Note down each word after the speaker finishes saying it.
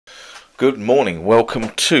Good morning, welcome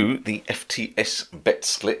to the FTS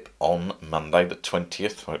Betslip on Monday the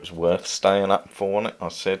 20th. Well, it was worth staying up for, wasn't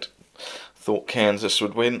it? I thought Kansas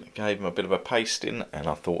would win, gave them a bit of a pasting, and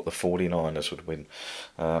I thought the 49ers would win.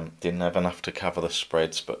 Didn't have enough to cover the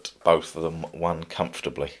spreads, but both of them won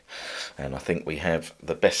comfortably. And I think we have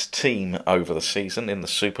the best team over the season in the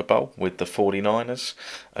Super Bowl with the 49ers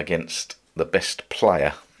against the best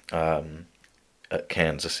player at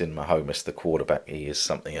Kansas in Mahomes, the quarterback. He is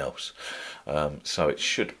something else. So it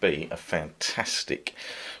should be a fantastic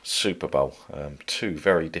Super Bowl. Two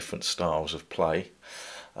very different styles of play.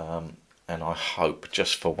 And I hope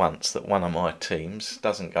just for once that one of my teams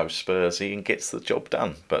doesn't go Spursy and gets the job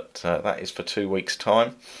done. But that is for 2 weeks'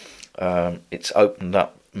 time. It's opened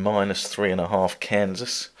up -3.5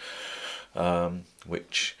 Kansas,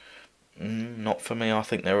 which not for me. I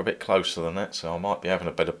think they're a bit closer than that, so I might be having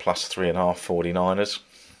a better +3.5 49ers.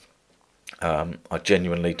 I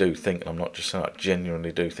genuinely do think, and I'm not just saying, I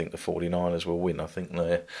genuinely do think the 49ers will win. I think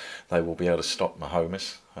they will be able to stop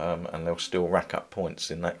Mahomes, and they'll still rack up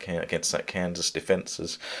points in that against that Kansas defence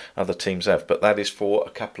as other teams have. But that is for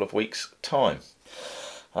a couple of weeks' time.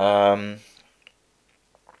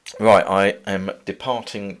 Right, I am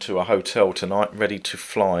departing to a hotel tonight, ready to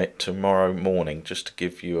fly tomorrow morning. Just to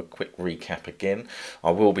give you a quick recap again,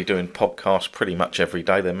 I will be doing podcasts pretty much every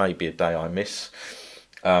day. There may be a day I miss.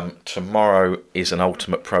 Tomorrow is an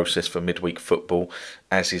ultimate process for midweek football,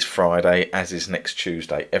 as is Friday, as is next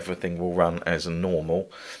Tuesday. Everything will run as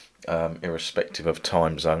normal, irrespective of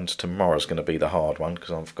time zones. Tomorrow's going to be the hard one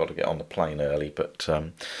because I've got to get on the plane early, but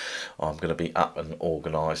I'm going to be up and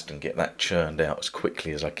organised and get that churned out as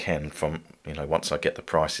quickly as I can. From once I get the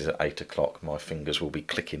prices at 8 o'clock, my fingers will be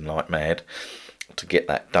clicking like mad to get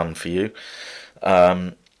that done for you.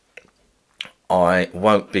 I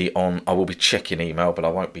won't be on. I will be checking email, but I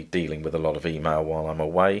won't be dealing with a lot of email while I'm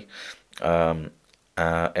away.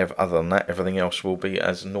 Other than that, everything else will be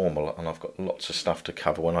as normal, and I've got lots of stuff to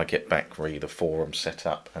cover when I get back. The forum set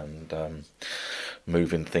up and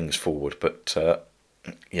moving things forward. But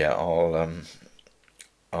yeah,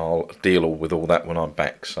 I'll deal with all that when I'm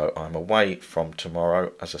back. So I'm away from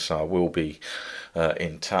tomorrow. As I say, I will be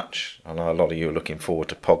in touch. I know a lot of you are looking forward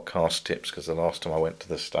to podcast tips because the last time I went to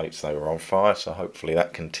the States they were on fire, so hopefully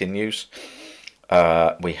that continues.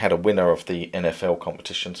 We had a winner of the NFL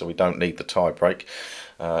competition, so we don't need the tie break.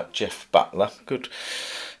 Jeff Butler, good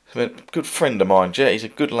friend of mine. He's a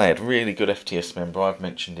good lad, really good FTS member. I've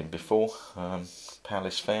mentioned him before.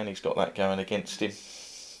 Palace fan, he's got that going against him.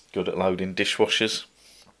 Good at loading dishwashers.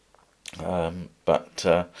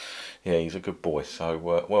 Yeah, he's a good boy, so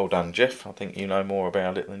well done, Jeff. I think you know more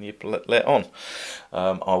about it than you've let on.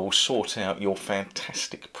 I will sort out your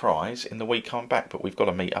fantastic prize in the week I'm back, but we've got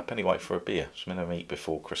to meet up anyway for a beer. So I'm going to meet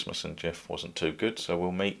before Christmas, and Jeff wasn't too good, so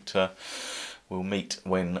we'll meet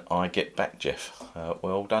when I get back, Jeff.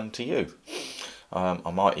 Well done to you.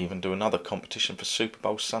 I might even do another competition for Super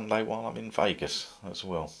Bowl Sunday while I'm in Vegas as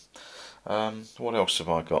well. What else have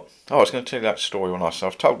I got? Oh, I was going to tell you that story when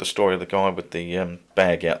I've told the story of the guy with the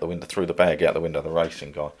bag out the window, threw the bag out the window, the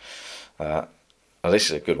racing guy. This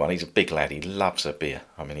is a good one. He's a big lad. He loves a beer.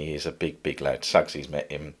 I mean, he is a big lad. Sugsy's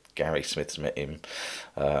met him. Gary Smith's met him.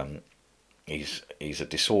 He's a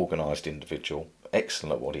disorganised individual.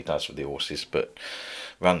 Excellent at what he does with the horses, but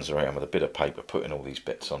runs around with a bit of paper putting all these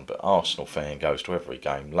bets on. But Arsenal fan, goes to every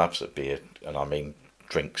game, loves a beer, and I mean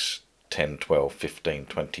drinks 10, 12, 15,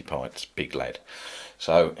 20 pints, big lad.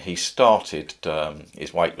 So he started,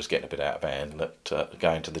 his weight was getting a bit out of hand,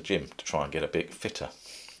 going to the gym to try and get a bit fitter.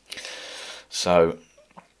 So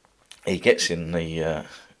he gets in the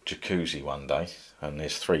jacuzzi one day, and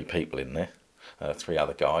there's 3 people in there, 3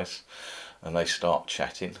 other guys, and they start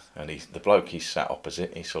chatting, and the bloke he sat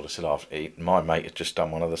opposite, he sort of said, my mate had just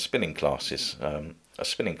done one of the spinning classes, a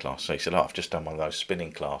spinning class. So he said, I've just done one of those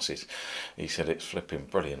spinning classes. He said, it's flipping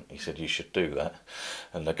brilliant. He said, you should do that.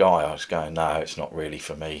 And the guy, I was going, no, it's not really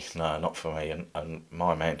for me. No, not for me. And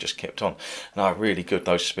my man just kept on. No, really good,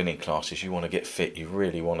 those spinning classes. You want to get fit. You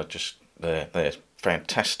really want to just, they're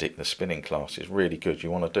fantastic. The spinning class is really good. You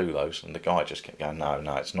want to do those. And the guy just kept going,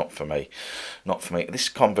 no, it's not for me. Not for me. This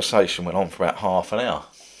conversation went on for about half an hour.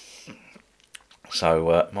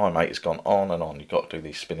 So my mate has gone on and on. You've got to do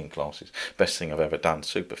these spinning classes. Best thing I've ever done.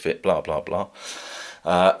 Super fit. Blah blah blah.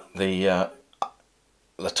 The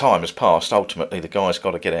time has passed. Ultimately, the guy's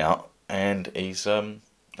got to get out, and he's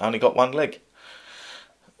only got one leg.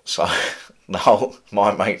 So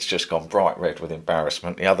my mate's just gone bright red with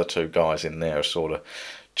embarrassment. The other 2 guys in there are sort of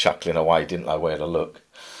chuckling away, didn't know where to look,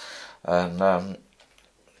 and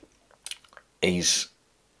he's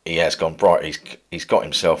he has gone bright. He's got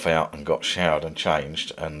himself out and got showered and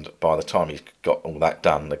changed, and by the time he's got all that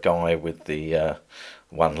done, the guy with the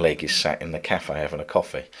one leg is sat in the cafe having a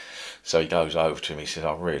coffee. So he goes over to him. He said,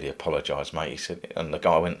 "I really apologise, mate." He said, and the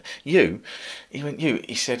guy went, "You?" He went, "You?"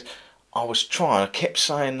 He said, "I was trying. I kept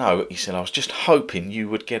saying no." He said, "I was just hoping you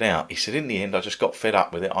would get out." He said, "In the end, I just got fed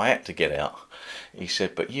up with it. I had to get out." He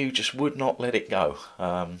said, "But you just would not let it go."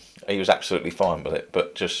 He was absolutely fine with it,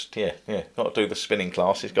 but just, yeah, got to do the spinning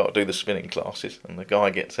classes, got to do the spinning classes. And the guy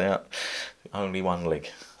gets out, only one leg.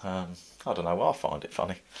 I don't know, I find it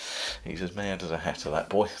funny. He's as mad as a hatter, that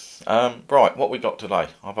boy. Right, what we got today?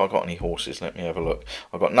 Have I got any horses? Let me have a look.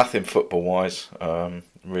 I've got nothing football-wise.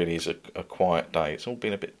 Really is a quiet day. It's all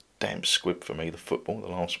been a bit damn squib for me, the football, the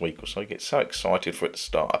last week or so. I get so excited for it to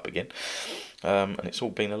start up again. And it's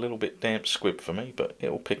all been a little bit damp squib for me, but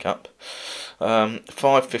it'll pick up.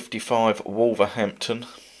 5:55 Wolverhampton,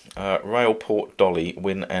 Railport Dolly,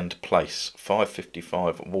 win and place.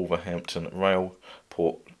 5:55 Wolverhampton,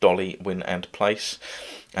 Railport Dolly, win and place.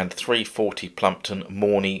 And 3:40 Plumpton,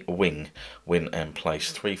 Morny Wing, win and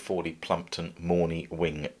place. 3:40 Plumpton, Morny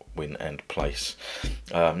Wing, win and place.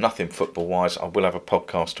 Nothing football wise. I will have a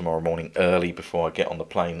podcast tomorrow morning early before I get on the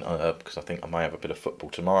plane, because I think I may have a bit of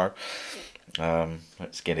football tomorrow.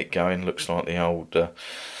 Let's get it going. Looks like the old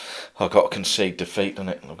I've got to concede defeat, and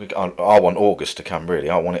I want August to come, really.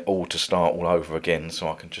 I want it all to start all over again, so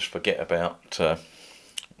I can just forget about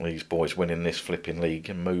these boys winning this flipping league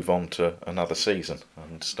and move on to another season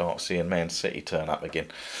and start seeing Man City turn up again.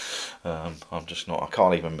 I'm just not, I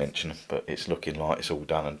can't even mention them, but it's looking like it's all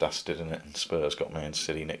done and dusted, isn't it? And Spurs got Man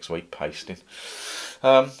City next week pasting.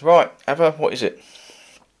 Right, what is it?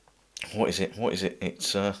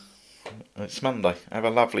 It's Monday. Have a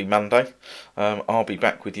lovely Monday. I'll be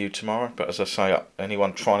back with you tomorrow, but as I say,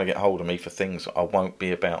 anyone trying to get hold of me for things, I won't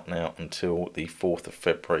be about now until the 4th of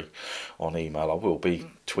February on email. I will be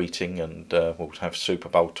tweeting, and we'll have Super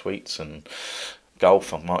Bowl tweets and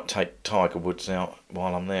golf. I might take Tiger Woods out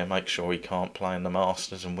while I'm there, make sure he can't play in the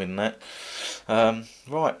Masters and win that.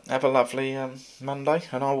 Right, have a lovely Monday,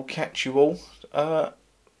 and I will catch you all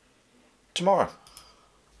tomorrow.